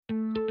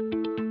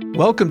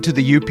Welcome to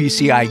the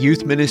UPCI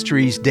Youth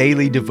Ministries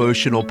Daily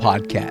Devotional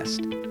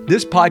Podcast.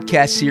 This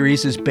podcast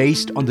series is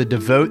based on the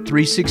Devote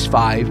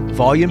 365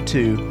 Volume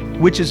 2,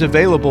 which is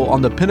available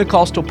on the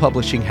Pentecostal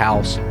Publishing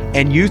House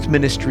and Youth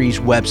Ministries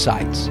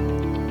websites.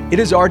 It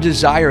is our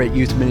desire at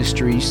Youth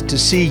Ministries to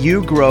see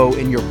you grow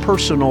in your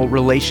personal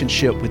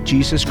relationship with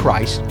Jesus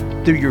Christ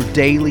through your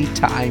daily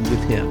time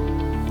with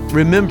Him.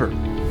 Remember,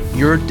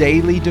 your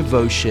daily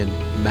devotion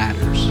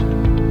matters.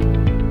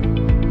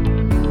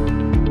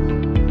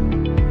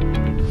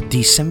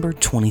 December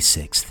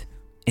 26th,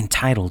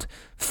 entitled,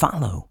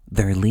 Follow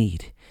Their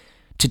Lead.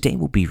 Today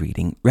we'll be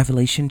reading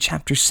Revelation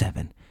chapter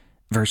 7,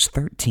 verse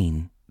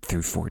 13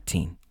 through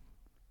 14.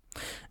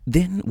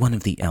 Then one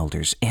of the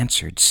elders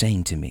answered,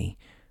 saying to me,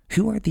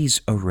 Who are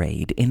these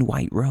arrayed in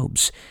white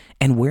robes,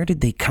 and where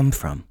did they come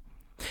from?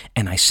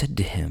 And I said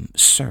to him,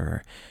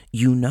 Sir,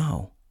 you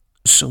know.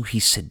 So he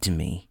said to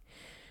me,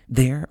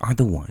 There are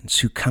the ones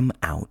who come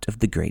out of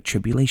the great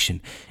tribulation,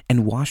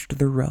 and washed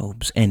their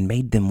robes, and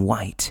made them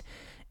white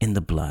in the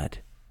blood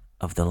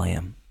of the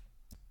Lamb.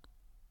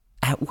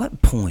 At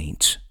what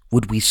point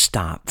would we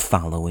stop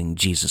following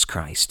Jesus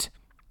Christ?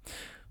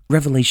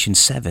 Revelation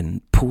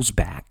 7 pulls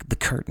back the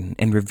curtain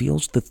and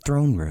reveals the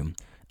throne room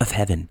of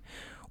heaven,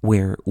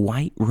 where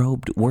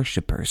white-robed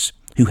worshipers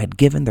who had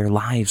given their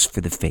lives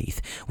for the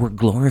faith were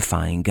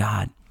glorifying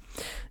God.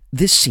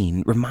 This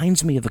scene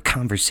reminds me of a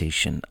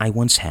conversation I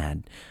once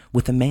had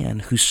with a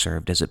man who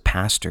served as a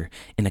pastor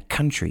in a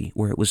country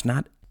where it was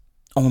not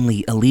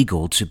only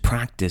illegal to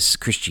practice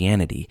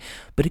Christianity,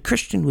 but a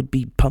Christian would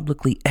be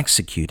publicly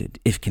executed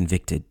if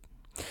convicted.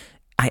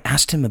 I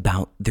asked him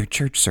about their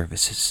church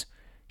services.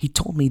 He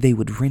told me they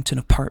would rent an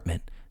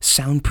apartment,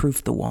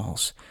 soundproof the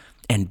walls,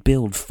 and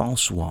build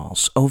false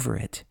walls over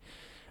it.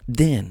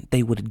 Then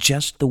they would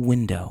adjust the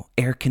window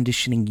air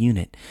conditioning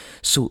unit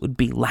so it would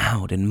be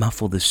loud and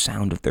muffle the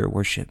sound of their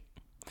worship.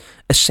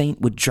 A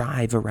saint would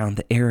drive around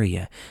the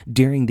area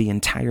during the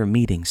entire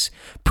meetings,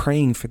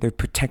 praying for their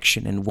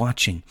protection and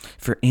watching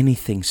for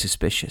anything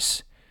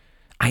suspicious.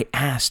 I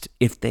asked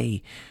if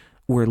they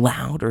were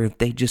loud or if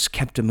they just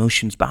kept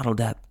emotions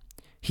bottled up.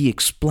 He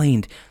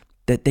explained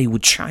that they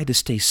would try to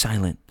stay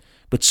silent,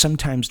 but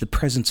sometimes the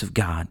presence of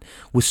God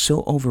was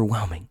so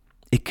overwhelming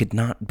it could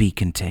not be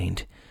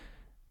contained.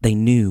 They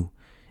knew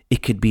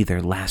it could be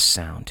their last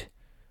sound,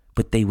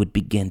 but they would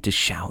begin to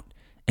shout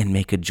and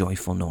make a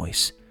joyful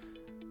noise.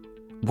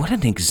 What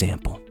an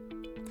example.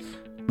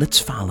 Let's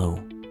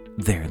follow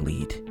their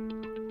lead.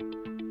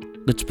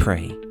 Let's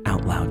pray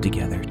out loud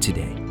together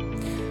today.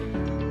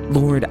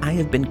 Lord, I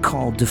have been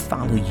called to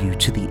follow you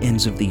to the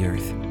ends of the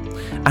earth.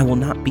 I will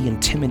not be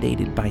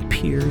intimidated by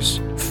peers,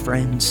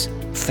 friends,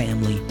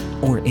 family,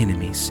 or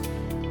enemies.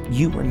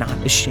 You were not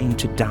ashamed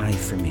to die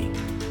for me,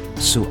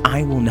 so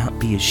I will not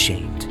be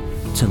ashamed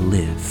to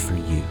live for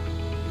you.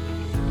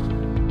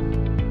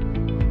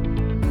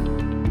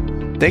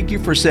 Thank you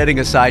for setting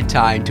aside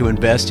time to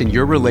invest in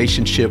your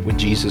relationship with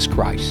Jesus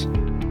Christ.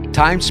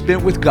 Time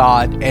spent with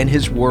God and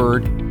His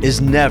Word is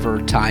never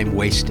time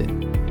wasted.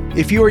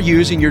 If you are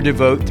using your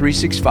Devote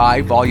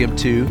 365 Volume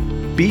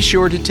 2, be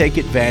sure to take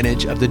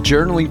advantage of the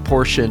journaling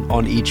portion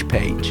on each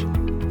page.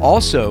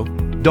 Also,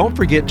 don't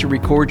forget to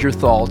record your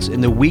thoughts in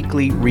the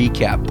weekly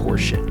recap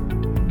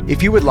portion.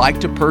 If you would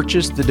like to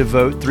purchase the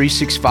Devote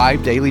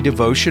 365 Daily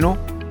Devotional,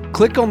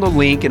 click on the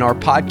link in our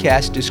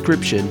podcast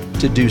description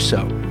to do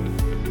so.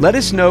 Let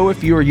us know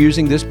if you are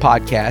using this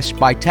podcast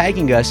by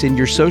tagging us in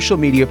your social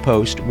media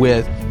post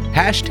with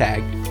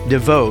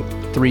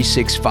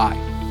 #Devote365.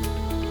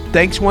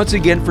 Thanks once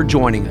again for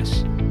joining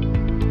us.